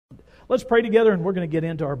Let's pray together and we're going to get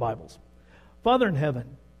into our Bibles. Father in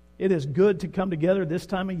heaven, it is good to come together this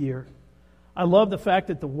time of year. I love the fact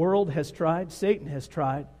that the world has tried, Satan has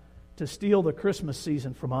tried, to steal the Christmas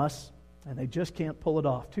season from us, and they just can't pull it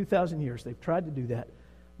off. 2,000 years they've tried to do that.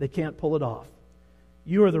 They can't pull it off.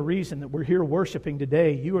 You are the reason that we're here worshiping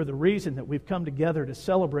today. You are the reason that we've come together to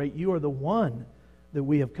celebrate. You are the one that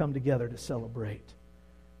we have come together to celebrate.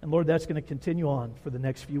 And Lord, that's going to continue on for the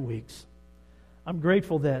next few weeks. I'm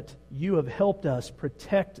grateful that you have helped us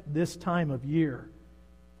protect this time of year.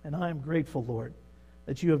 And I am grateful, Lord,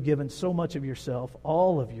 that you have given so much of yourself,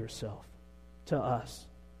 all of yourself, to us.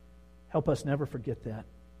 Help us never forget that.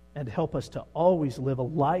 And help us to always live a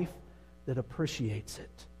life that appreciates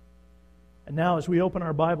it. And now as we open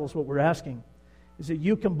our Bibles, what we're asking is that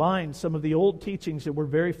you combine some of the old teachings that we're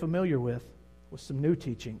very familiar with some new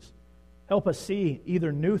teachings. Help us see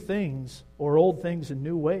either new things or old things in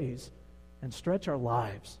new ways and stretch our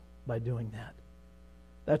lives by doing that.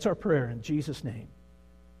 That's our prayer in Jesus' name.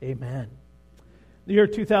 Amen. The year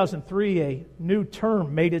 2003, a new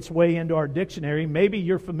term made its way into our dictionary. Maybe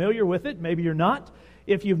you're familiar with it, maybe you're not.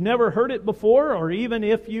 If you've never heard it before, or even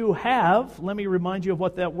if you have, let me remind you of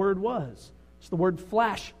what that word was. It's the word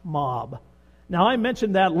flash mob. Now, I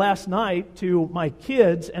mentioned that last night to my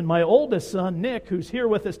kids, and my oldest son, Nick, who's here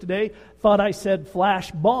with us today, thought I said flash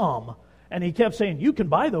bomb. And he kept saying, you can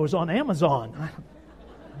buy those on Amazon.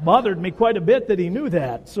 Bothered me quite a bit that he knew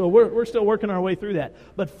that. So we're still working our way through that.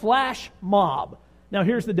 But flash mob. Now,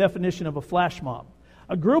 here's the definition of a flash mob.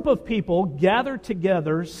 A group of people gather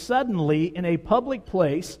together suddenly in a public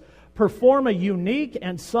place, perform a unique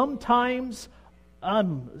and sometimes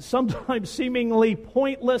seemingly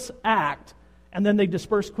pointless act, and then they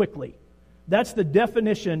disperse quickly. That's the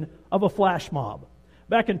definition of a flash mob.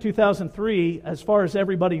 Back in 2003, as far as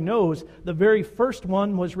everybody knows, the very first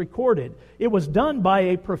one was recorded. It was done by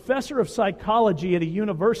a professor of psychology at a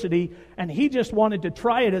university, and he just wanted to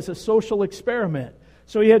try it as a social experiment.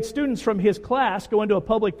 So he had students from his class go into a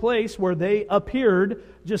public place where they appeared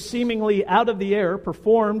just seemingly out of the air,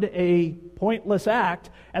 performed a pointless act,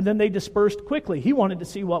 and then they dispersed quickly. He wanted to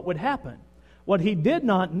see what would happen. What he did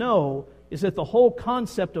not know is that the whole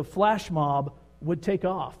concept of flash mob would take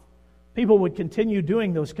off. People would continue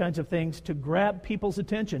doing those kinds of things to grab people's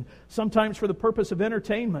attention, sometimes for the purpose of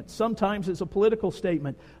entertainment, sometimes as a political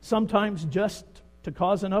statement, sometimes just to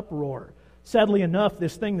cause an uproar. Sadly enough,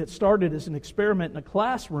 this thing that started as an experiment in a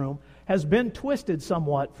classroom has been twisted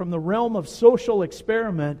somewhat from the realm of social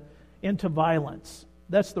experiment into violence.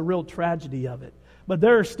 That's the real tragedy of it. But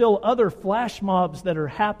there are still other flash mobs that are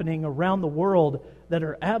happening around the world that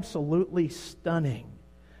are absolutely stunning.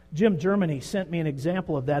 Jim Germany sent me an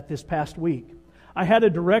example of that this past week. I had a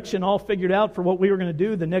direction all figured out for what we were going to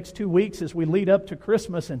do the next 2 weeks as we lead up to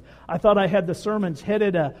Christmas, and I thought I had the sermons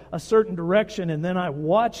headed a certain direction, and then I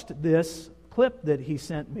watched this clip that he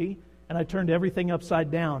sent me, and I turned everything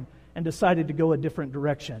upside down and decided to go a different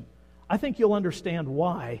direction. I think you'll understand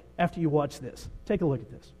why after you watch this. Take a look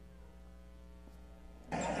at this.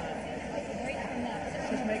 Let's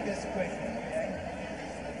just make this quick.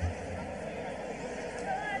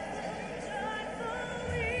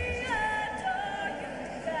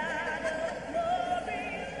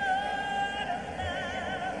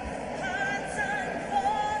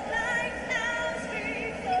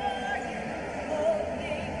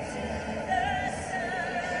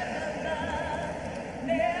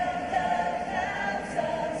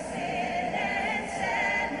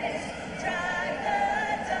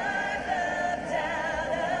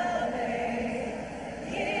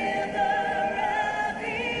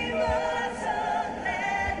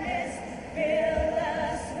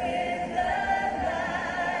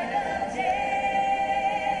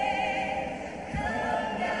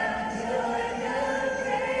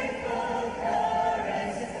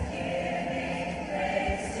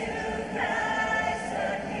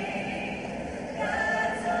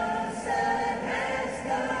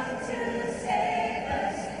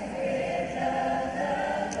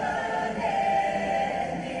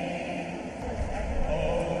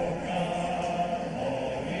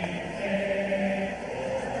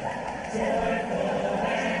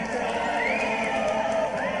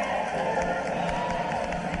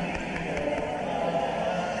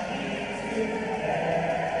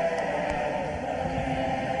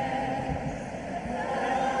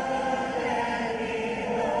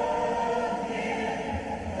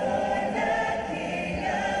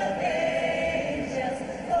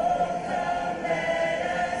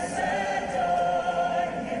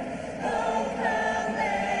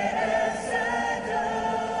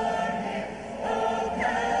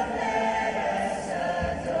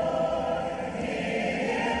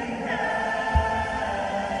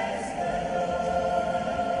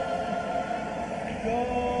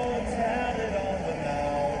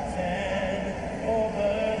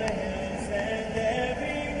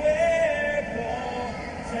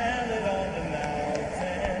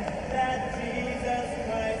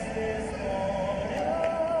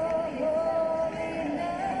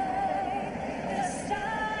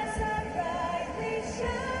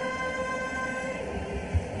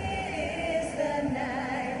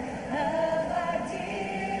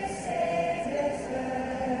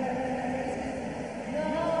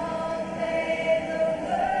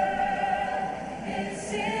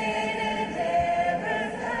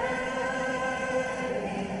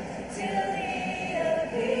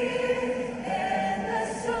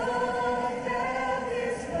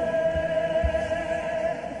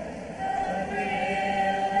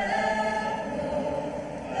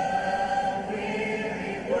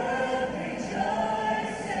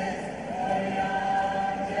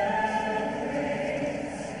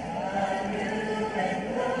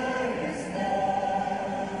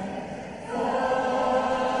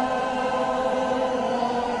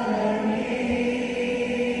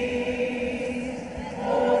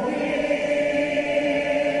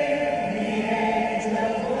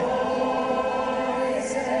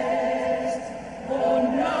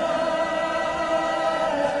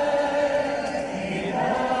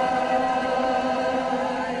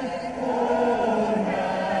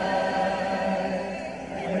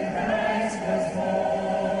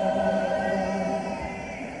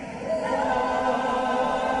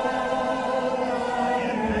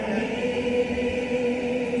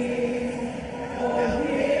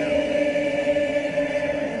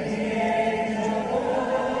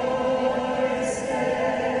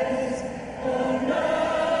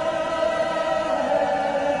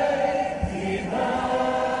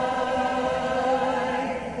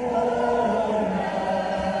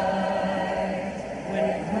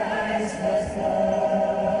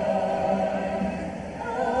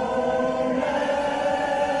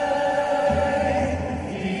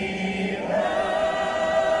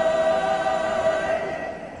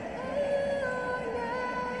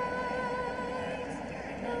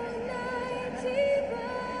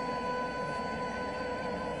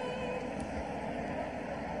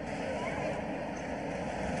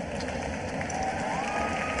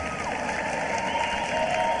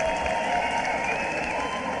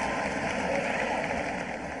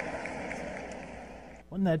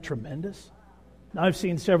 that tremendous? Now, I've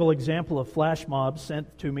seen several examples of flash mobs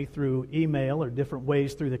sent to me through email or different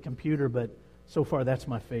ways through the computer, but so far that's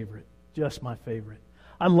my favorite, just my favorite.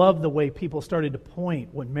 I love the way people started to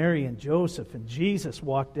point when Mary and Joseph and Jesus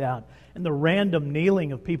walked out, and the random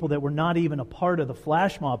kneeling of people that were not even a part of the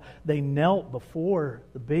flash mob. They knelt before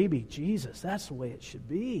the baby Jesus. That's the way it should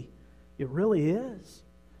be. It really is.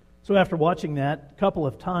 So after watching that a couple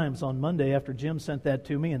of times on Monday, after Jim sent that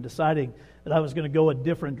to me and deciding that I was going to go a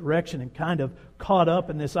different direction and kind of caught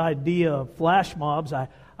up in this idea of flash mobs, I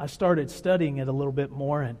started studying it a little bit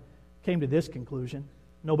more and came to this conclusion.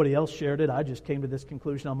 Nobody else shared it. I just came to this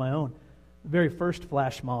conclusion on my own. The very first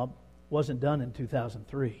flash mob wasn't done in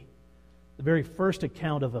 2003. The very first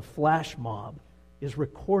account of a flash mob is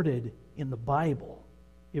recorded in the Bible.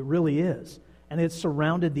 It really is. And it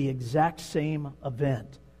surrounded the exact same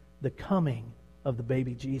event, the coming of the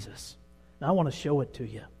baby Jesus. Now I want to show it to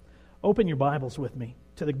you. Open your Bibles with me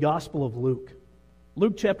to the Gospel of Luke.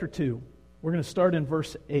 Luke chapter 2. We're going to start in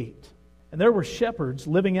verse 8. And there were shepherds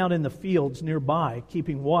living out in the fields nearby,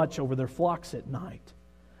 keeping watch over their flocks at night.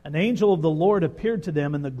 An angel of the Lord appeared to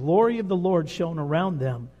them, and the glory of the Lord shone around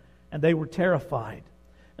them, and they were terrified.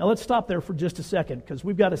 Now let's stop there for just a second, because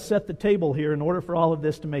we've got to set the table here in order for all of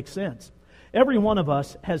this to make sense. Every one of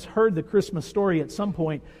us has heard the Christmas story at some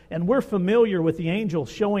point, and we're familiar with the angel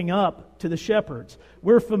showing up to the shepherds.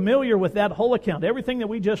 We're familiar with that whole account. Everything that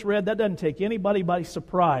we just read, that doesn't take anybody by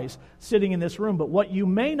surprise sitting in this room. But what you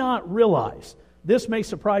may not realize, this may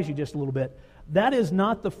surprise you just a little bit, that is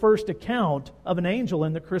not the first account of an angel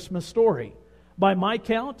in the Christmas story. By my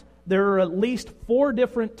count, there are at least 4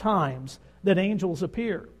 different times that angels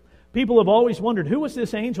appear. People have always wondered, who was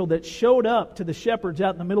this angel that showed up to the shepherds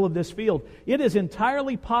out in the middle of this field? It is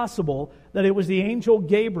entirely possible that it was the angel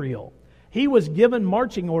Gabriel. He was given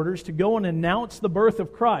marching orders to go and announce the birth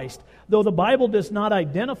of Christ. Though the Bible does not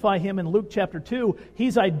identify him in Luke chapter 2,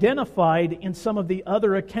 he's identified in some of the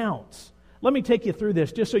other accounts. Let me take you through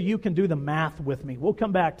this just so you can do the math with me. We'll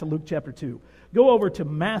come back to Luke chapter 2. Go over to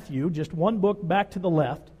Matthew, just one book back to the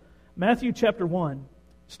left. Matthew chapter 1,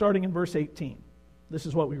 starting in verse 18. This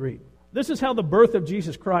is what we read. This is how the birth of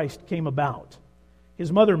Jesus Christ came about. His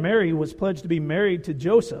mother Mary was pledged to be married to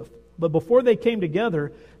Joseph, but before they came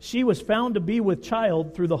together, she was found to be with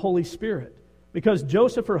child through the Holy Spirit. Because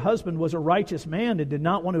Joseph, her husband, was a righteous man and did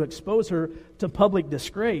not want to expose her to public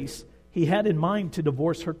disgrace, he had in mind to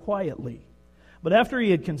divorce her quietly. But after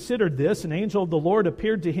he had considered this, an angel of the Lord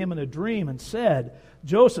appeared to him in a dream and said,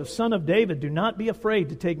 Joseph, son of David, do not be afraid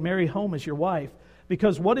to take Mary home as your wife,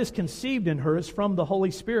 because what is conceived in her is from the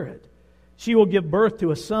Holy Spirit. She will give birth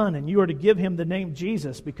to a son, and you are to give him the name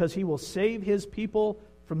Jesus, because he will save his people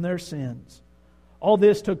from their sins. All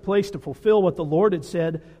this took place to fulfill what the Lord had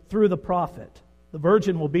said through the prophet. The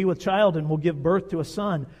virgin will be with child and will give birth to a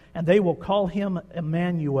son, and they will call him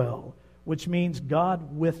Emmanuel, which means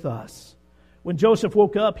God with us. When Joseph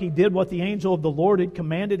woke up, he did what the angel of the Lord had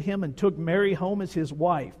commanded him and took Mary home as his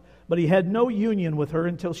wife. But he had no union with her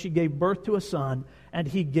until she gave birth to a son, and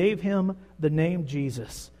he gave him the name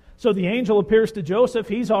Jesus. So the angel appears to Joseph.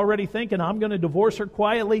 He's already thinking, I'm going to divorce her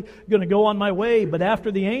quietly, going to go on my way. But after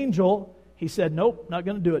the angel, he said, nope, not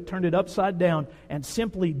going to do it. Turned it upside down and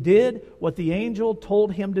simply did what the angel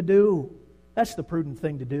told him to do. That's the prudent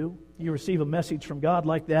thing to do. You receive a message from God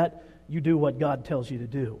like that, you do what God tells you to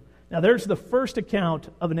do. Now there's the first account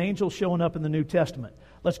of an angel showing up in the New Testament.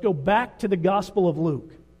 Let's go back to the Gospel of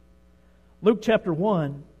Luke. Luke chapter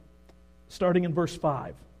 1, starting in verse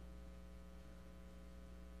 5.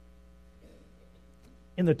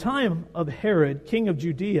 In the time of Herod, king of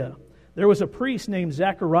Judea, there was a priest named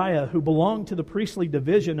Zechariah who belonged to the priestly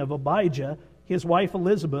division of Abijah. His wife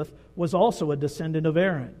Elizabeth was also a descendant of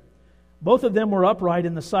Aaron. Both of them were upright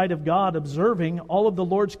in the sight of God, observing all of the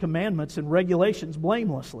Lord's commandments and regulations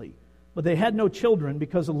blamelessly. But they had no children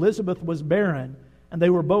because Elizabeth was barren, and they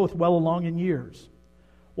were both well along in years.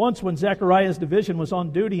 Once when Zechariah's division was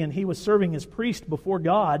on duty and he was serving as priest before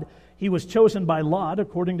God, he was chosen by lot,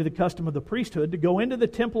 according to the custom of the priesthood, to go into the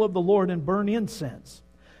temple of the Lord and burn incense.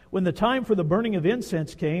 When the time for the burning of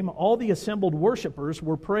incense came, all the assembled worshipers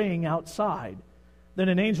were praying outside. Then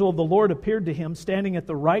an angel of the Lord appeared to him, standing at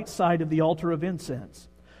the right side of the altar of incense.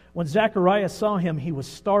 When Zechariah saw him, he was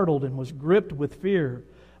startled and was gripped with fear.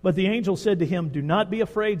 But the angel said to him, Do not be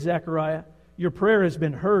afraid, Zechariah. Your prayer has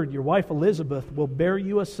been heard. Your wife Elizabeth will bear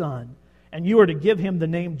you a son, and you are to give him the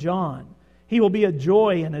name John. He will be a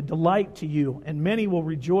joy and a delight to you, and many will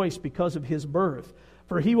rejoice because of his birth.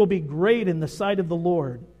 For he will be great in the sight of the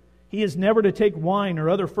Lord. He is never to take wine or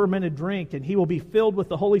other fermented drink, and he will be filled with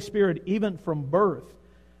the Holy Spirit even from birth.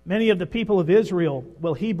 Many of the people of Israel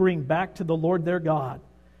will he bring back to the Lord their God.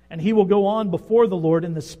 And he will go on before the Lord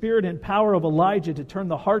in the spirit and power of Elijah to turn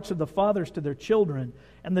the hearts of the fathers to their children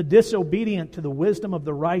and the disobedient to the wisdom of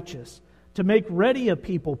the righteous, to make ready a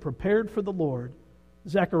people prepared for the Lord.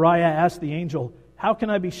 Zechariah asked the angel, "How can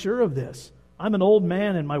I be sure of this? I'm an old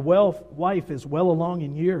man and my wife is well along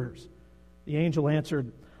in years." The angel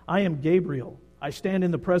answered, "I am Gabriel. I stand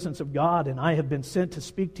in the presence of God, and I have been sent to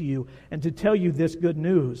speak to you and to tell you this good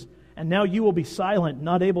news. And now you will be silent,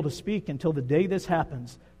 not able to speak until the day this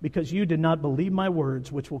happens, because you did not believe my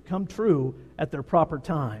words, which will come true at their proper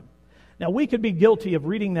time." Now, we could be guilty of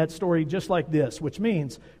reading that story just like this, which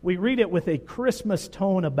means we read it with a Christmas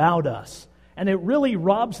tone about us, and it really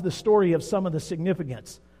robs the story of some of the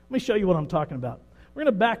significance. Let me show you what I'm talking about. We're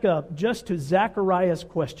going to back up just to Zechariah's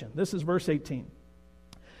question. This is verse 18.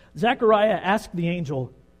 Zechariah asked the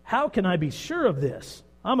angel, "How can I be sure of this?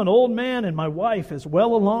 I'm an old man and my wife is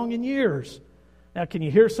well along in years." Now, can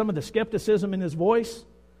you hear some of the skepticism in his voice?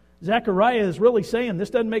 Zechariah is really saying,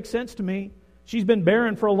 this doesn't make sense to me. She's been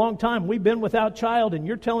barren for a long time. We've been without child, and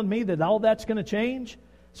you're telling me that all that's going to change?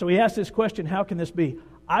 So he asked this question, how can this be?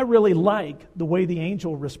 I really like the way the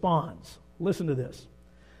angel responds. Listen to this.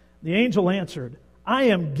 The angel answered, "I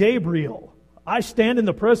am Gabriel. I stand in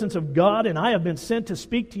the presence of God, and I have been sent to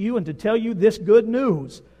speak to you and to tell you this good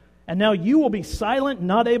news. And now you will be silent,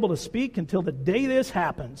 not able to speak until the day this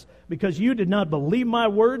happens, because you did not believe my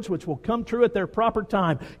words, which will come true at their proper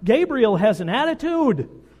time." Gabriel has an attitude.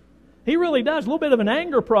 He really does, a little bit of an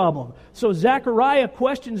anger problem. So Zechariah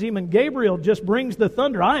questions him, and Gabriel just brings the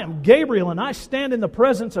thunder. "I am Gabriel, and I stand in the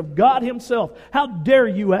presence of God himself. How dare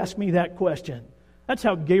you ask me that question?" That's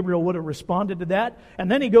how Gabriel would have responded to that. And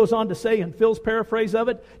then he goes on to say, in Phil's paraphrase of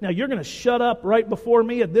it, "Now you're going to shut up right before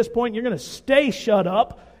me at this point. You're going to stay shut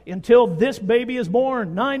up until this baby is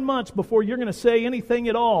born, 9 months before you're going to say anything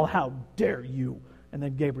at all. How dare you?" And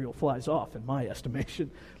then Gabriel flies off, in my estimation,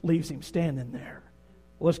 leaves him standing there.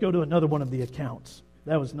 Well, let's go to another one of the accounts.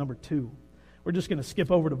 That was number 2. We're just going to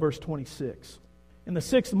skip over to verse 26. In the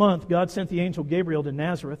 6th month, God sent the angel Gabriel to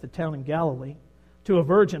Nazareth, a town in Galilee, to a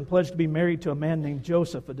virgin pledged to be married to a man named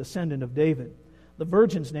Joseph, a descendant of David. The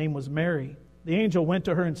virgin's name was Mary. The angel went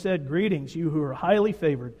to her and said, "Greetings, you who are highly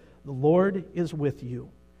favored. The Lord is with you."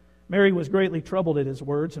 Mary was greatly troubled at his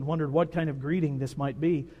words and wondered what kind of greeting this might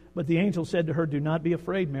be. But the angel said to her, "Do not be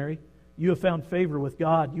afraid, Mary. You have found favor with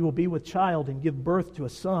God. You will be with child and give birth to a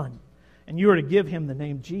son, and you are to give him the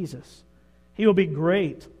name Jesus. He will be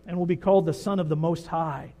great and will be called the Son of the Most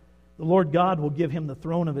High. The Lord God will give him the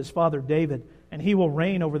throne of his father David, and he will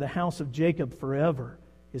reign over the house of Jacob forever.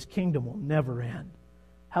 His kingdom will never end."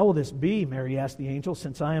 "How will this be?" Mary asked the angel,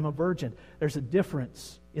 "since I am a virgin?" There's a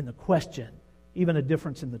difference in the question, even a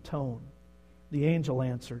difference in the tone. The angel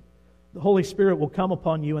answered, "The Holy Spirit will come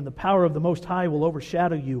upon you, and the power of the Most High will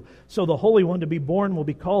overshadow you. So the Holy One to be born will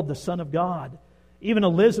be called the Son of God. Even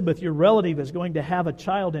Elizabeth, your relative, is going to have a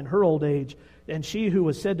child in her old age, and she who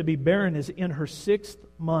was said to be barren is in her 6th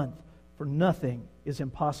month, for nothing is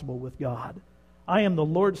impossible with God." "I am the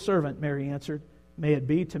Lord's servant," Mary answered. "May it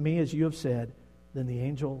be to me as you have said." Then the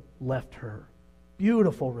angel left her.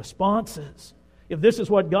 Beautiful responses. If this is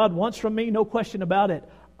what God wants from me, no question about it,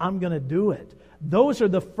 I'm going to do it. Those are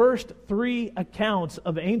the first 3 accounts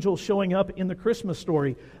of angels showing up in the Christmas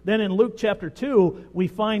story. Then in Luke chapter 2, we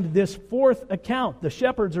find this 4th account. The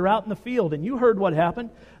shepherds are out in the field, and you heard what happened.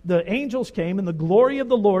 The angels came, and the glory of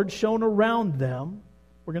the Lord shone around them.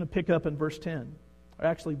 We're going to pick up in verse 10, or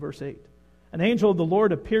actually verse 8. "An angel of the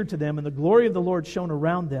Lord appeared to them, and the glory of the Lord shone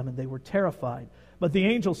around them, and they were terrified. But the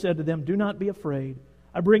angel said to them, 'Do not be afraid.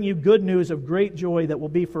 I bring you good news of great joy that will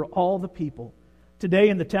be for all the people. Today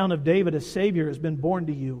in the town of David a Savior has been born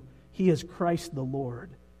to you. He is Christ the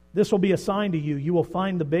Lord. This will be a sign to you. You will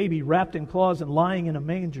find the baby wrapped in cloths and lying in a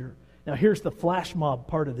manger.'" Now here's the flash mob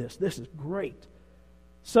part of this. This is great.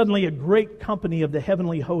 "Suddenly a great company of the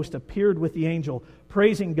heavenly host appeared with the angel,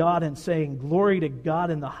 praising God and saying, 'Glory to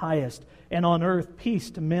God in the highest, and on earth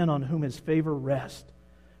peace to men on whom his favor rests.'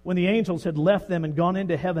 When the angels had left them and gone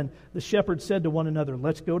into heaven, the shepherds said to one another,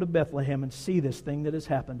 'Let's go to Bethlehem and see this thing that has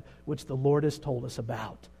happened, which the Lord has told us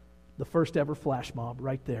about.'" The first ever flash mob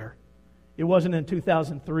right there. It wasn't in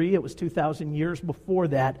 2003, it was 2,000 years before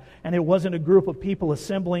that, and it wasn't a group of people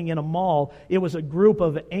assembling in a mall. It was a group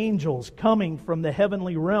of angels coming from the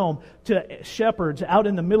heavenly realm to shepherds out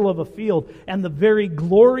in the middle of a field, and the very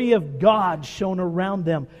glory of God shone around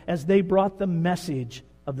them as they brought the message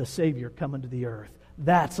of the Savior coming to the earth.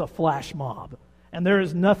 That's a flash mob, and there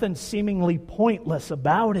is nothing seemingly pointless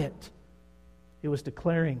about it. It was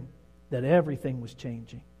declaring that everything was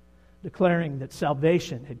changing, declaring that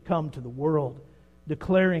salvation had come to the world,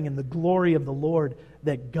 declaring in the glory of the Lord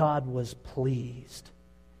that God was pleased.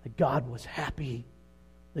 that God was happy,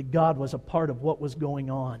 that God was a part of what was going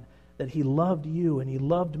on, that He loved you and He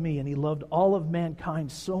loved me and He loved all of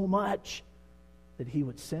mankind so much that He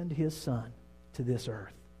would send His Son to this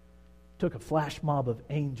earth. It took a flash mob of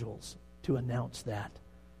angels to announce that.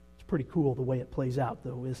 It's pretty cool the way it plays out,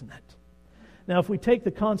 though, isn't it? Now, if we take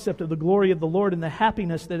the concept of the glory of the Lord and the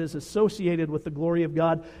happiness that is associated with the glory of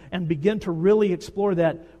God and begin to really explore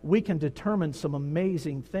that, we can determine some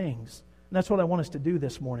amazing things. And that's what I want us to do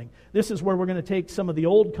this morning. This is where we're going to take some of the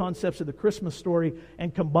old concepts of the Christmas story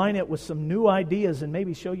and combine it with some new ideas and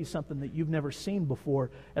maybe show you something that you've never seen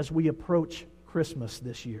before as we approach Christmas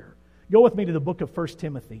this year. Go with me to the book of 1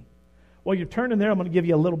 Timothy. While you're turning there, I'm going to give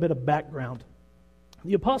you a little bit of background.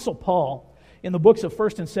 The Apostle Paul, in the books of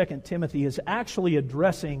 1 and 2 Timothy, is actually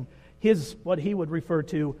addressing his, what he would refer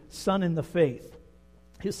to, son in the faith.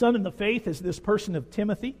 His son in the faith is this person of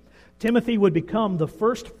Timothy. Timothy would become the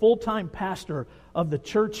first full-time pastor of the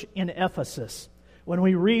church in Ephesus. When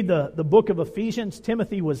we read the book of Ephesians,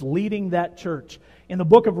 Timothy was leading that church. In the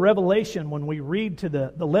book of Revelation, when we read to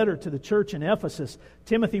the letter to the church in Ephesus,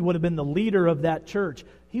 Timothy would have been the leader of that church.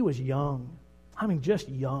 He was young. I mean, just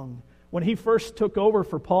young. When he first took over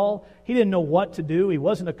for Paul, he didn't know what to do. He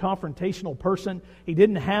wasn't a confrontational person. He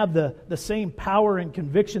didn't have the same power and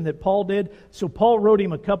conviction that Paul did. So Paul wrote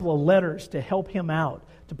him a couple of letters to help him out,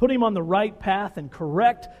 to put him on the right path and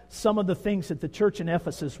correct some of the things that the church in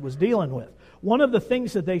Ephesus was dealing with. One of the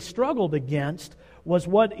things that they struggled against was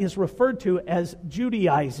what is referred to as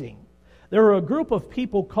Judaizing. There were a group of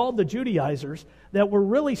people called the Judaizers that were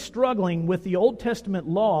really struggling with the Old Testament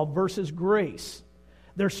law versus grace.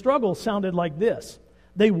 Their struggle sounded like this.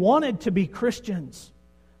 They wanted to be Christians.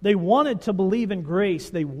 They wanted to believe in grace.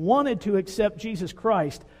 They wanted to accept Jesus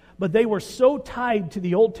Christ, but they were so tied to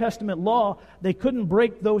the Old Testament law, they couldn't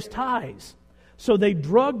break those ties. So they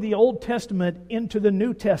drug the Old Testament into the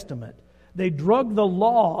New Testament. They drug the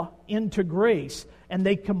law into grace, and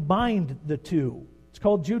they combined the two. It's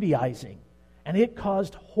called Judaizing, and it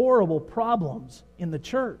caused horrible problems in the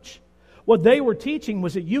church. What they were teaching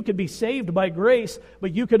was that you could be saved by grace,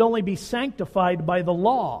 but you could only be sanctified by the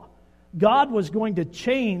law. God was going to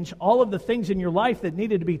change all of the things in your life that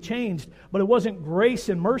needed to be changed, but it wasn't grace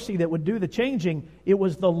and mercy that would do the changing. It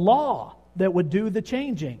was the law that would do the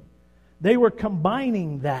changing. They were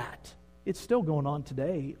combining that. It's still going on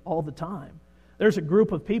today all the time. There's a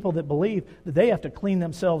group of people that believe that they have to clean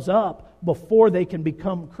themselves up before they can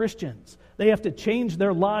become Christians. They have to change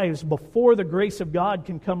their lives before the grace of God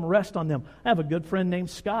can come rest on them. I have a good friend named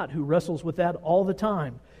Scott who wrestles with that all the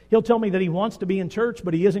time. He'll tell me that he wants to be in church,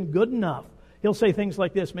 but he isn't good enough. He'll say things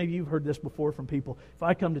like this. Maybe you've heard this before from people. If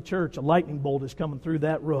I come to church, a lightning bolt is coming through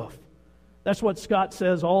that roof. That's what Scott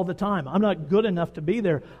says all the time. I'm not good enough to be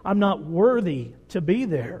there. I'm not worthy to be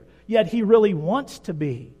there. Yet he really wants to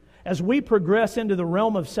be. As we progress into the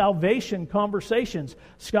realm of salvation conversations,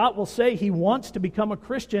 Scott will say he wants to become a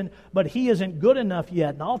Christian, but he isn't good enough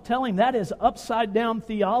yet. And I'll tell him that is upside down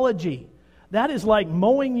theology. That is like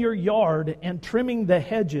mowing your yard and trimming the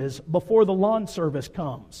hedges before the lawn service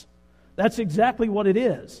comes. That's exactly what it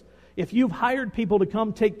is. If you've hired people to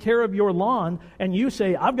come take care of your lawn and you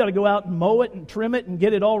say, I've got to go out and mow it and trim it and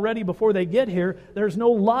get it all ready before they get here, there's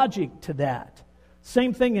no logic to that.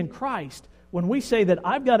 Same thing in Christ. When we say that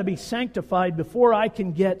I've got to be sanctified before I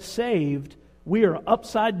can get saved, we are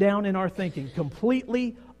upside down in our thinking,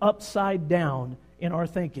 completely upside down in our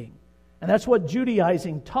thinking. And that's what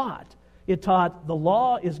Judaizing taught. It taught the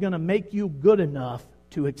law is going to make you good enough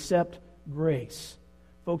to accept grace.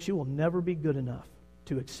 Folks, you will never be good enough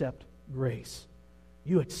to accept grace.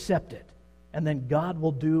 You accept it, and then God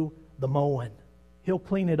will do the mowing. He'll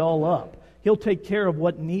clean it all up. He'll take care of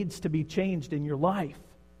what needs to be changed in your life.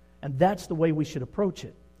 And that's the way we should approach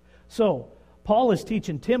it. So, Paul is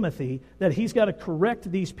teaching Timothy that he's got to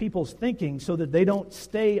correct these people's thinking so that they don't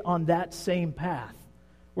stay on that same path.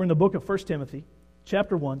 We're in the book of 1 Timothy,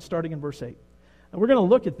 chapter 1, starting in verse 8. And we're going to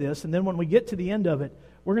look at this, and then when we get to the end of it,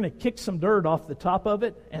 we're going to kick some dirt off the top of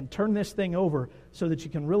it and turn this thing over so that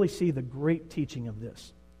you can really see the great teaching of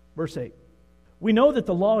this. Verse 8. We know that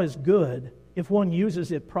the law is good if one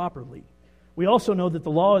uses it properly. We also know that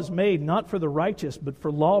the law is made not for the righteous, but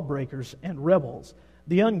for lawbreakers and rebels,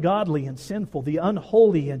 the ungodly and sinful, the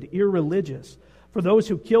unholy and irreligious, for those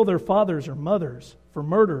who kill their fathers or mothers, for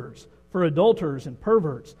murderers, for adulterers and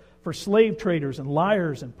perverts, for slave traders and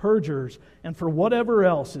liars and perjurers, and for whatever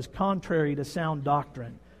else is contrary to sound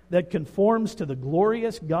doctrine, that conforms to the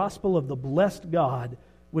glorious gospel of the blessed God,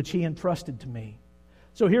 which He entrusted to me.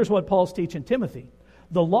 So here's what Paul's teaching Timothy.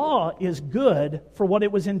 The law is good for what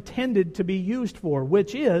it was intended to be used for,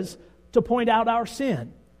 which is to point out our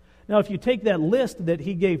sin. Now, if you take that list that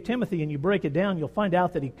he gave Timothy and you break it down, you'll find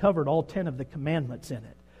out that he covered all 10 of the commandments in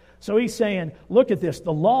it. So he's saying, look at this.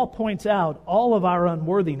 The law points out all of our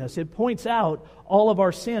unworthiness. It points out all of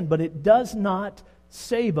our sin, but it does not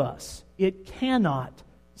save us. It cannot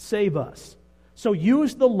save us. So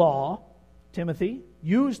use the law, Timothy,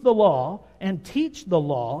 use the law and teach the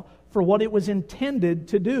law for what it was intended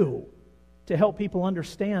to do, to help people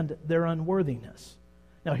understand their unworthiness.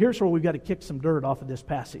 Now, here's where we've got to kick some dirt off of this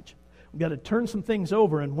passage. We've got to turn some things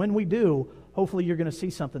over, and when we do, hopefully you're going to see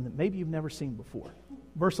something that maybe you've never seen before.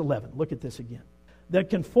 Verse 11, look at this again. That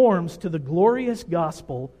conforms to the glorious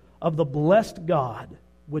gospel of the blessed God,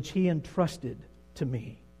 which he entrusted to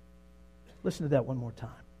me. Listen to that one more time.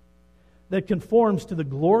 That conforms to the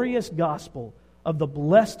glorious gospel of the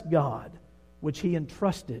blessed God, which he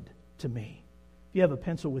entrusted to me. If you have a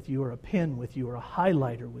pencil with you or a pen with you or a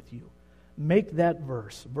highlighter with you, make that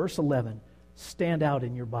verse, verse 11, stand out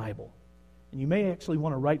in your Bible. And you may actually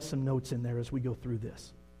want to write some notes in there as we go through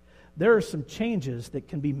this. There are some changes that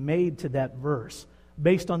can be made to that verse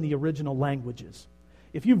based on the original languages.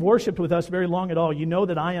 If you've worshiped with us very long at all, you know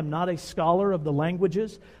that I am not a scholar of the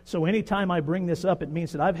languages. So anytime I bring this up, it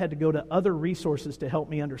means that I've had to go to other resources to help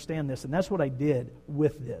me understand this. And that's what I did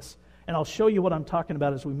with this. And I'll show you what I'm talking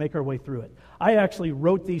about as we make our way through it. I actually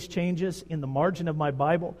wrote these changes in the margin of my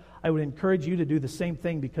Bible. I would encourage you to do the same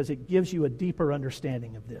thing because it gives you a deeper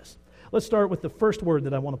understanding of this. Let's start with the first word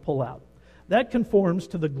that I want to pull out. That conforms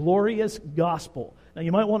to the glorious gospel. Now,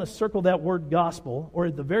 you might want to circle that word gospel, or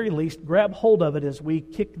at the very least, grab hold of it as we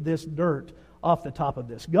kick this dirt off the top of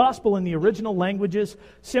this. Gospel in the original languages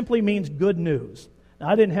simply means good news. Now,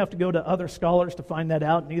 I didn't have to go to other scholars to find that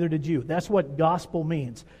out, neither did you. That's what gospel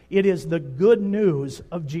means. It is the good news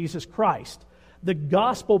of Jesus Christ. The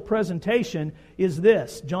gospel presentation is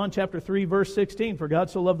this. John chapter 3, verse 16. For God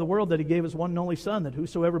so loved the world that he gave his one and only Son, that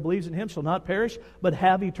whosoever believes in him shall not perish, but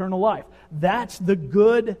have eternal life. That's the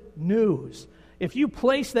good news. If you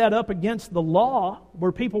place that up against the law,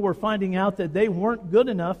 where people were finding out that they weren't good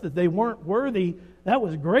enough, that they weren't worthy, that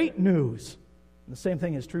was great news. And the same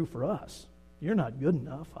thing is true for us. You're not good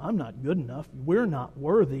enough. I'm not good enough. We're not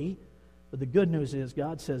worthy. But the good news is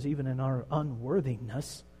God says even in our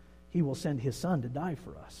unworthiness, he will send his Son to die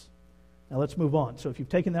for us. Now let's move on. So if you've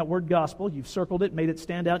taken that word gospel, you've circled it, made it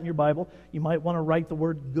stand out in your Bible, you might want to write the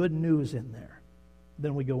word good news in there.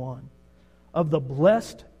 Then we go on. Of the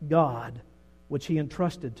blessed God, which he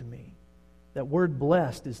entrusted to me. That word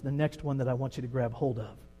blessed is the next one that I want you to grab hold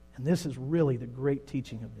of. And this is really the great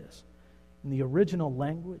teaching of this. In the original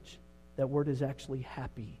language, that word is actually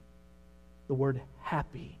happy. The word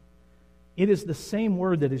happy. It is the same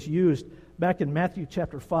word that is used back in Matthew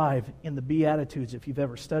chapter 5 in the Beatitudes, if you've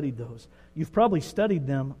ever studied those. You've probably studied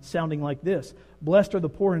them sounding like this. Blessed are the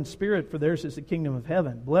poor in spirit, for theirs is the kingdom of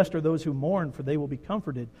heaven. Blessed are those who mourn, for they will be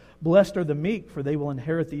comforted. Blessed are the meek, for they will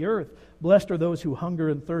inherit the earth. Blessed are those who hunger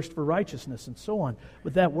and thirst for righteousness, and so on.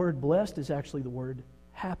 But that word blessed is actually the word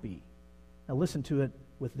happy. Now listen to it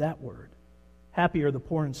with that word. Happy are the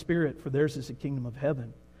poor in spirit, for theirs is the kingdom of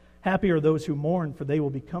heaven. Happy are those who mourn, for they will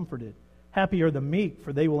be comforted. Happy are the meek,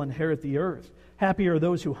 for they will inherit the earth. Happy are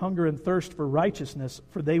those who hunger and thirst for righteousness,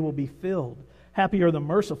 for they will be filled. Happy are the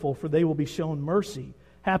merciful, for they will be shown mercy.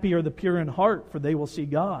 Happy are the pure in heart, for they will see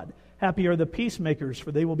God. Happy are the peacemakers,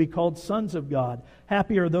 for they will be called sons of God.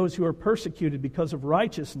 Happy are those who are persecuted because of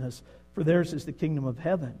righteousness, for theirs is the kingdom of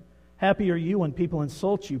heaven. Happy are you when people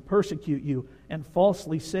insult you, persecute you, and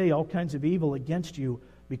falsely say all kinds of evil against you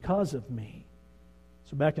because of me.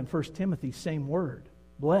 So back in 1 Timothy, same word.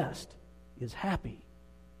 Blessed is happy.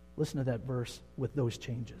 Listen to that verse with those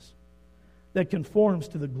changes. That conforms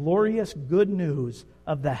to the glorious good news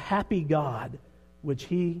of the happy God, which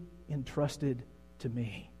he entrusted to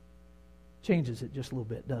me. Changes it just a little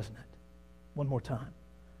bit, doesn't it? One more time.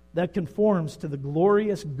 That conforms to the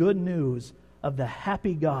glorious good news of the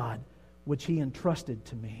happy God, which he entrusted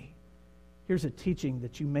to me. Here's a teaching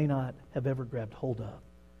that you may not have ever grabbed hold of.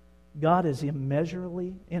 God is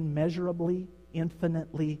immeasurably,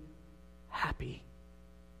 infinitely happy.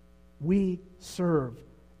 We serve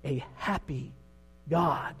a happy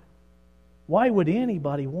God. Why would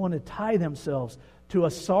anybody want to tie themselves to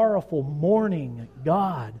a sorrowful, mourning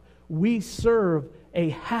God? We serve a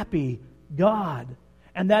happy God.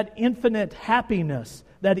 And that infinite happiness,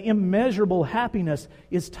 that immeasurable happiness,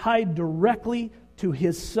 is tied directly to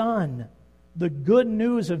his Son. The good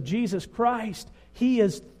news of Jesus Christ. He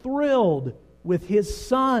is thrilled with his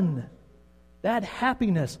Son. That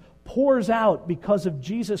happiness pours out because of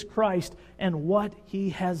Jesus Christ and what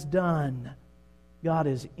he has done. God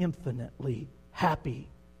is infinitely happy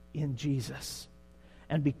in Jesus.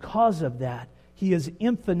 And because of that, He is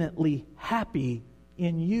infinitely happy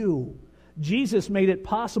in you. Jesus made it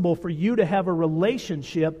possible for you to have a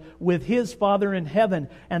relationship with His Father in heaven,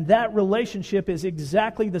 and that relationship is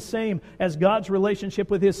exactly the same as God's relationship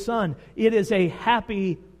with His Son. It is a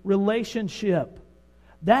happy relationship.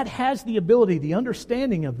 That has the ability, the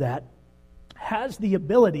understanding of that, has the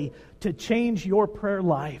ability to change your prayer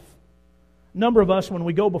life. A number of us, when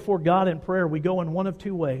we go before God in prayer, we go in one of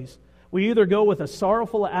two ways. We either go with a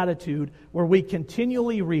sorrowful attitude where we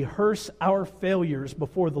continually rehearse our failures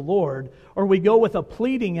before the Lord, or we go with a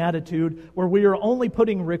pleading attitude where we are only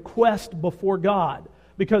putting request before God.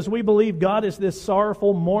 Because we believe God is this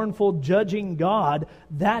sorrowful, mournful, judging God.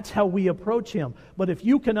 That's how we approach Him. But if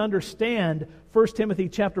you can understand 1 Timothy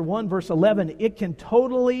chapter 1, verse 11, it can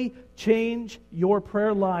totally change your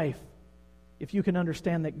prayer life if you can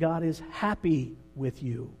understand that God is happy with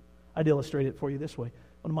you. I'd illustrate it for you this way.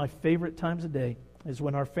 One of my favorite times of day is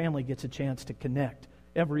when our family gets a chance to connect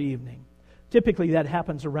every evening. Typically that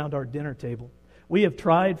happens around our dinner table. We have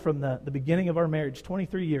tried from the beginning of our marriage,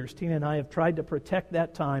 23 years, Tina and I have tried to protect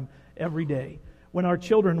that time every day. When our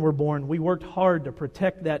children were born, we worked hard to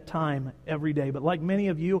protect that time every day. But like many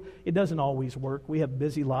of you, it doesn't always work. We have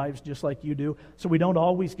busy lives just like you do, so we don't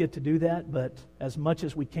always get to do that. But as much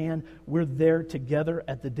as we can, we're there together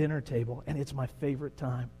at the dinner table, and it's my favorite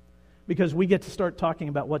time. Because we get to start talking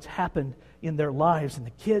about what's happened in their lives, and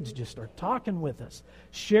the kids just start talking with us,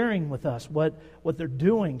 sharing with us what they're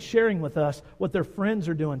doing, sharing with us what their friends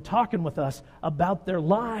are doing, talking with us about their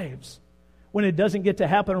lives. When it doesn't get to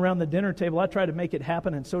happen around the dinner table, I try to make it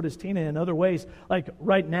happen, and so does Tina in other ways. Like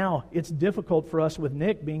right now, it's difficult for us with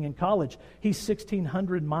Nick being in college. He's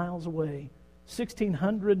 1,600 miles away.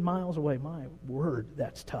 1,600 miles away. My word,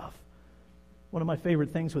 that's tough. One of my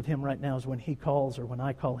favorite things with him right now is when he calls or when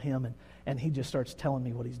I call him and he just starts telling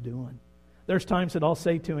me what he's doing. There's times that I'll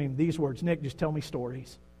say to him these words, Nick, just tell me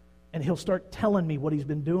stories. And he'll start telling me what he's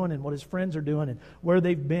been doing and what his friends are doing and where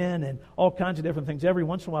they've been and all kinds of different things. Every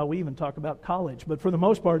once in a while we even talk about college. But for the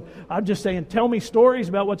most part, I'm just saying, tell me stories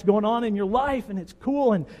about what's going on in your life, and it's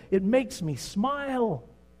cool and it makes me smile.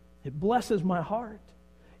 It blesses my heart.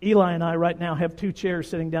 Eli and I right now have 2 chairs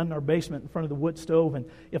sitting down in our basement in front of the wood stove, and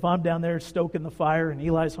if I'm down there stoking the fire and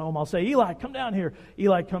Eli's home, I'll say, Eli, come down here.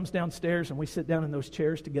 Eli comes downstairs and we sit down in those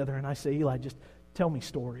chairs together, and I say, Eli, just tell me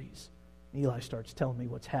stories. And Eli starts telling me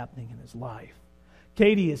what's happening in his life.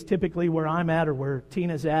 Katie is typically where I'm at or where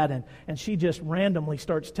Tina's at, and she just randomly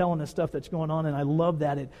starts telling us stuff that's going on, and I love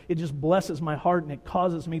that. It just blesses my heart, and it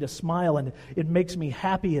causes me to smile, and it makes me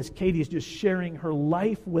happy as Katie is just sharing her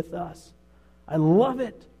life with us. I love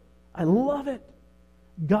it. I love it.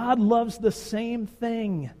 God loves the same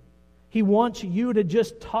thing. He wants you to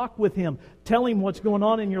just talk with Him. Tell Him what's going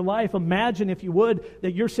on in your life. Imagine, if you would,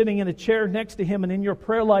 that you're sitting in a chair next to Him, and in your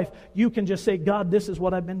prayer life, you can just say, God, this is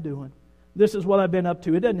what I've been doing. This is what I've been up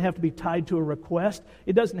to. It doesn't have to be tied to a request.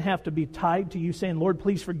 It doesn't have to be tied to you saying, Lord,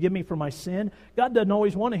 please forgive me for my sin. God doesn't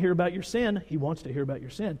always want to hear about your sin. He wants to hear about your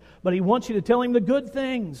sin. But He wants you to tell Him the good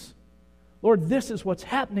things. Lord, this is what's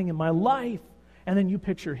happening in my life. And then you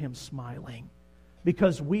picture Him smiling,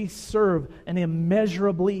 because we serve an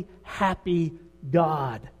immeasurably happy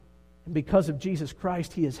God. And because of Jesus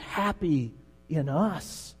Christ, He is happy in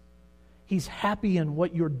us. He's happy in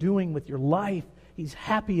what you're doing with your life. He's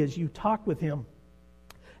happy as you talk with Him,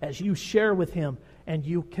 as you share with Him, and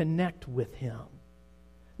you connect with Him.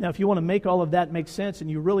 Now, if you want to make all of that make sense and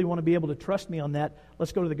you really want to be able to trust me on that,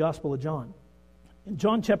 let's go to the Gospel of John. In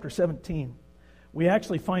John chapter 17, we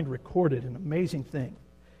actually find recorded an amazing thing.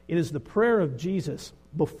 It is the prayer of Jesus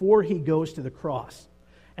before He goes to the cross.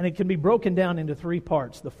 And it can be broken down into 3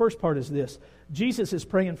 parts. The first part is this. Jesus is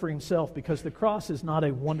praying for Himself because the cross is not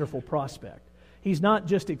a wonderful prospect. He's not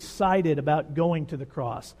just excited about going to the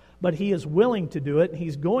cross, but He is willing to do it, and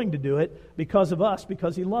He's going to do it because of us,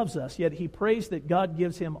 because He loves us. Yet He prays that God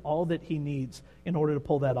gives Him all that He needs in order to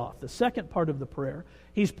pull that off. The second part of the prayer,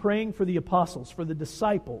 He's praying for the apostles, for the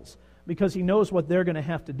disciples, because He knows what they're going to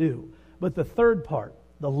have to do. But the third part,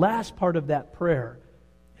 the last part of that prayer,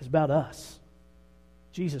 is about us.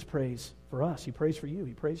 Jesus prays for us. He prays for you.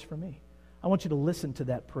 He prays for me. I want you to listen to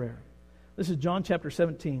that prayer. This is John chapter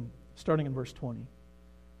 17, starting in verse 20.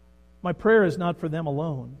 My prayer is not for them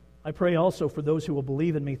alone. I pray also for those who will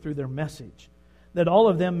believe in me through their message, that all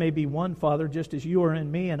of them may be one, Father, just as you are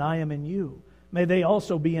in me and I am in you. May they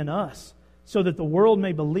also be in us, so that the world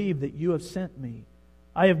may believe that you have sent me.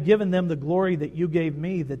 I have given them the glory that you gave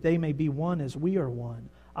me, that they may be one as we are one,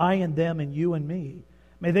 I and them and you and me.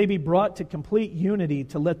 May they be brought to complete unity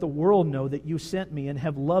to let the world know that you sent me and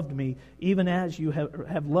have loved me, even as you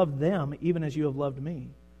have loved them, even as you have loved me.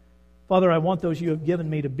 Father, I want those you have given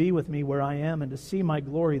me to be with me where I am and to see my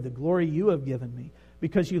glory, the glory you have given me,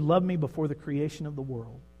 because you loved me before the creation of the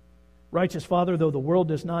world. Righteous Father, though the world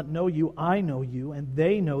does not know you, I know you, and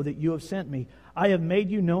they know that you have sent me. I have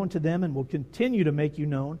made you known to them and will continue to make you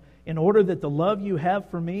known, in order that the love you have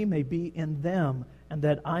for me may be in them, and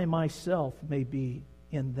that I myself may be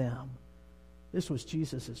in them. This was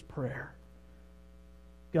Jesus' prayer.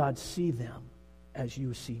 God, see them as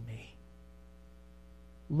you see me.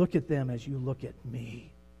 Look at them as you look at me.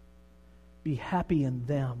 Be happy in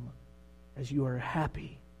them as you are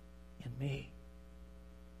happy in me.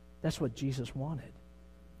 That's what Jesus wanted.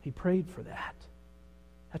 He prayed for that.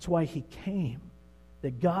 That's why he came,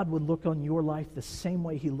 that God would look on your life the same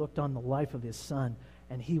way he looked on the life of his Son,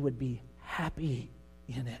 and he would be happy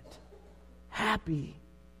in it. Happy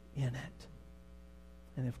in it.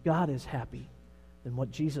 And if God is happy, then what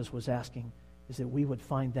Jesus was asking is that we would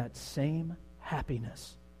find that same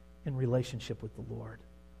happiness in relationship with the Lord.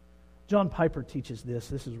 John Piper teaches this.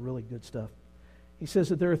 This is really good stuff. He says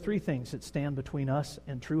that there are three things that stand between us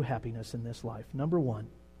and true happiness in this life. Number one,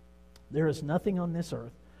 there is nothing on this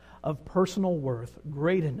earth of personal worth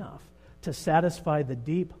great enough to satisfy the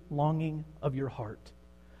deep longing of your heart.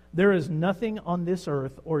 There is nothing on this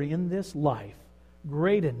earth or in this life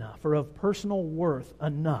great enough or of personal worth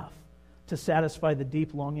enough to satisfy the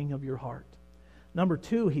deep longing of your heart. Number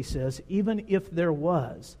two, he says, even if there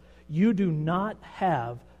was, you do not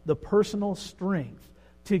have the personal strength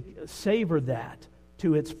to savor that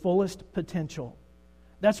to its fullest potential.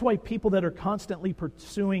 That's why people that are constantly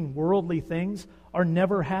pursuing worldly things are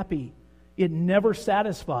never happy. It never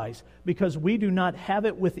satisfies because we do not have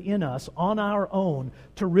it within us on our own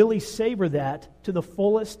to really savor that to the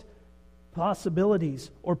fullest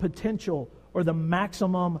possibilities or potential or the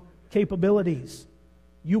maximum capabilities.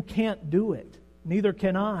 You can't do it. Neither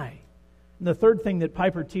can I. And the third thing that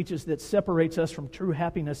Piper teaches that separates us from true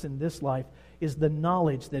happiness in this life is the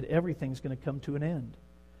knowledge that everything's going to come to an end.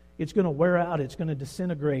 It's going to wear out. It's going to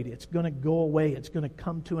disintegrate. It's going to go away. It's going to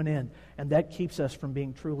come to an end. And that keeps us from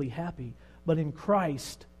being truly happy. But in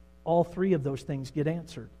Christ, all three of those things get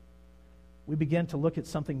answered. We begin to look at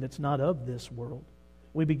something that's not of this world.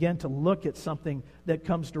 We begin to look at something that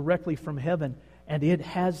comes directly from heaven, and it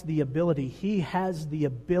has the ability. He has the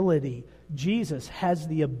ability. Jesus has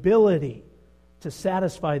the ability to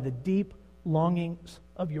satisfy the deep longings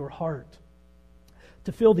of your heart.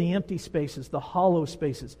 To fill the empty spaces, the hollow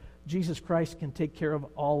spaces. Jesus Christ can take care of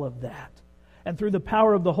all of that. And through the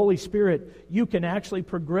power of the Holy Spirit, you can actually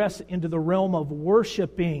progress into the realm of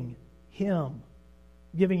worshiping Him,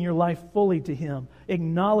 giving your life fully to Him,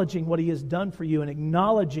 acknowledging what He has done for you and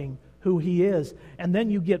acknowledging who He is. And then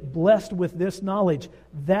you get blessed with this knowledge.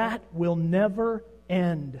 That will never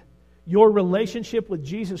end. Your relationship with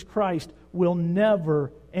Jesus Christ will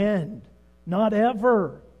never end. Not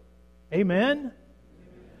ever. Amen?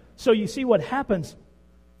 So you see what happens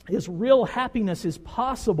is real happiness is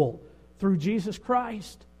possible through Jesus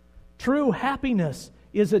Christ. True happiness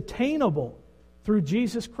is attainable through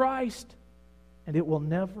Jesus Christ. And it will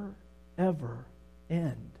never, ever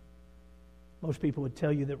end. Most people would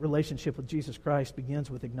tell you that relationship with Jesus Christ begins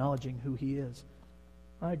with acknowledging who He is.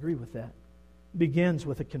 I agree with that. It begins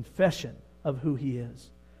with a confession of who He is.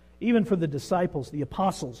 Even for the disciples, the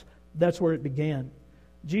apostles, that's where it began.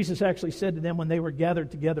 Jesus actually said to them when they were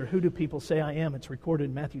gathered together, "Who do people say I am?" It's recorded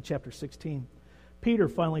in Matthew chapter 16. Peter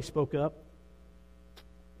finally spoke up.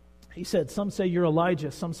 He said, "Some say you're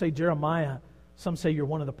Elijah, some say Jeremiah, some say you're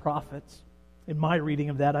one of the prophets." In my reading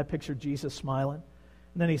of that, I pictured Jesus smiling.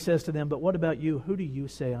 And then He says to them, "But what about you? Who do you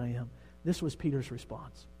say I am?" This was Peter's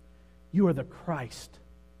response. "You are the Christ,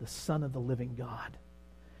 the Son of the living God."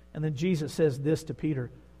 And then Jesus says this to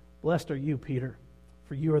Peter, "Blessed are you, Peter,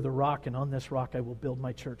 for you are the rock, and on this rock I will build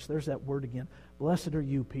my church." There's that word again. Blessed are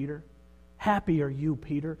you, Peter. Happy are you,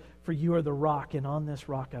 Peter, for you are the rock, and on this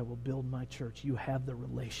rock I will build my church. You have the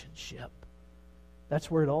relationship.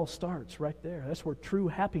 That's where it all starts, right there. That's where true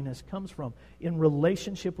happiness comes from, in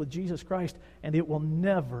relationship with Jesus Christ, and it will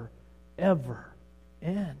never, ever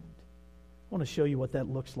end. I want to show you what that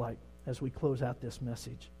looks like as we close out this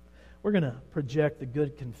message. We're going to project the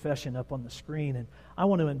good confession up on the screen, and I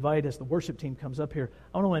want to invite, as the worship team comes up here,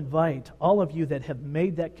 I want to invite all of you that have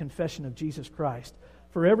made that confession of Jesus Christ.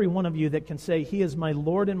 For every one of you that can say, "He is my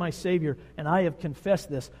Lord and my Savior, and I have confessed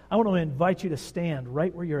this," I want to invite you to stand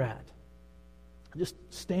right where you're at. Just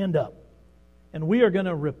stand up. And we are going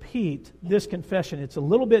to repeat this confession. It's a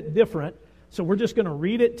little bit different, so we're just going to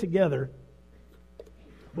read it together.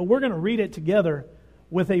 But we're going to read it together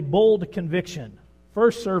with a bold conviction.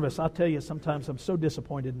 First service, I'll tell you, sometimes I'm so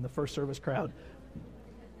disappointed in the first service crowd.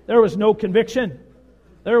 There was no conviction.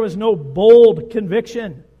 There was no bold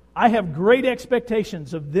conviction. I have great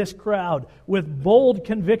expectations of this crowd. With bold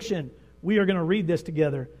conviction, we are going to read this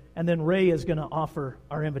together, and then Ray is going to offer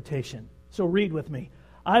our invitation. So read with me.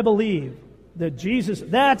 I believe that Jesus...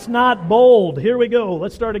 That's not bold. Here we go.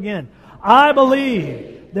 Let's start again. I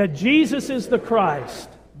believe that Jesus is the Christ,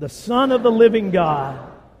 the Son of the living God,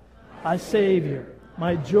 my Savior,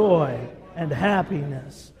 my joy and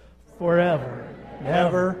happiness forever,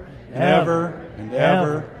 ever, and ever, and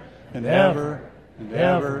ever, and ever, and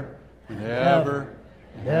ever, and ever,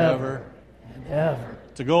 and ever, and ever.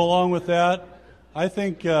 To go along with that, I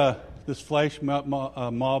think this flash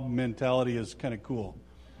mob mentality is kind of cool.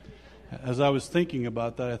 As I was thinking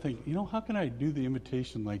about that, I think, how can I do the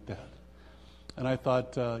invitation like that? And I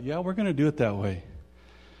thought, yeah, we're going to do it that way.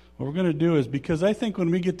 What we're going to do is, because I think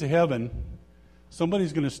when we get to heaven,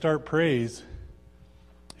 somebody's going to start praise,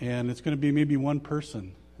 and it's going to be maybe one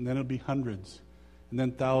person, and then it'll be hundreds, and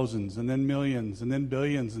then thousands, and then millions, and then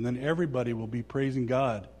billions, and then everybody will be praising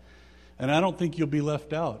God. And I don't think you'll be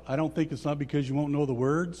left out. I don't think it's not because you won't know the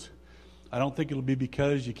words. I don't think it'll be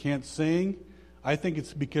because you can't sing. I think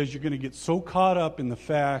it's because you're going to get so caught up in the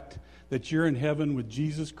fact that you're in heaven with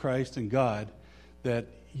Jesus Christ and God that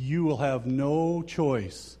you will have no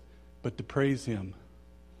choice but to praise Him.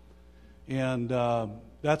 And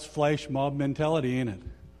that's flash mob mentality, ain't it?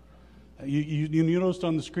 You noticed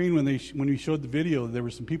on the screen when we showed the video, there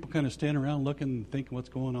were some people kind of standing around looking and thinking what's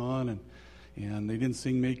going on, and they didn't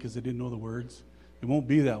sing mate because they didn't know the words. It won't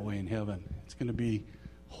be that way in heaven. It's going to be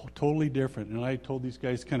totally different. And I told these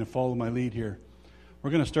guys to kind of follow my lead here.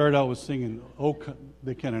 We're going to start out with singing,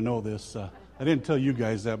 they kind of know this. I didn't tell you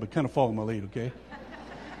guys that, but kind of follow my lead, okay?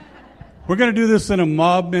 We're going to do this in a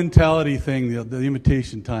mob mentality thing, the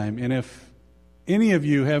invitation time. And if any of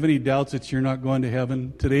you have any doubts that you're not going to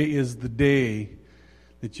heaven, today is the day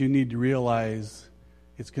that you need to realize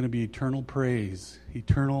it's going to be eternal praise,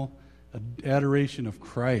 eternal adoration of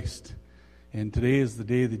Christ. And today is the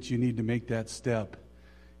day that you need to make that step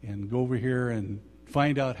and go over here and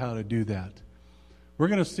find out how to do that. We're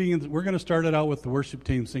going to start it out with the worship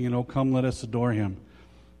team singing, "Oh, Come, Let Us Adore Him."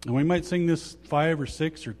 And we might sing this 5 or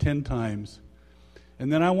 6 or 10 times.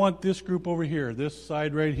 And then I want this group over here, this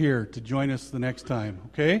side right here, to join us the next time,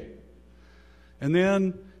 okay? And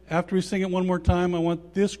then after we sing it one more time, I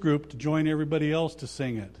want this group to join everybody else to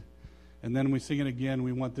sing it. And then when we sing it again,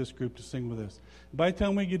 we want this group to sing with us. By the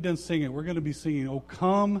time we get done singing it, we're going to be singing, "Oh,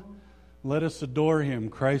 come, let us adore Him,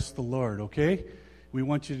 Christ the Lord," okay? We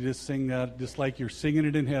want you to just sing that just like you're singing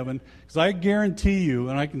it in heaven. Because I guarantee you,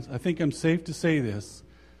 and I think I'm safe to say this,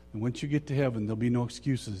 and once you get to heaven, there'll be no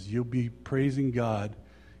excuses. You'll be praising God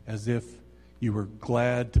as if you were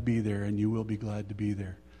glad to be there, and you will be glad to be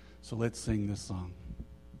there. So let's sing this song.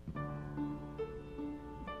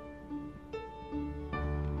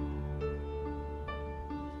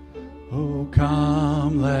 Oh,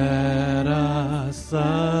 come, let us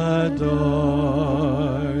adore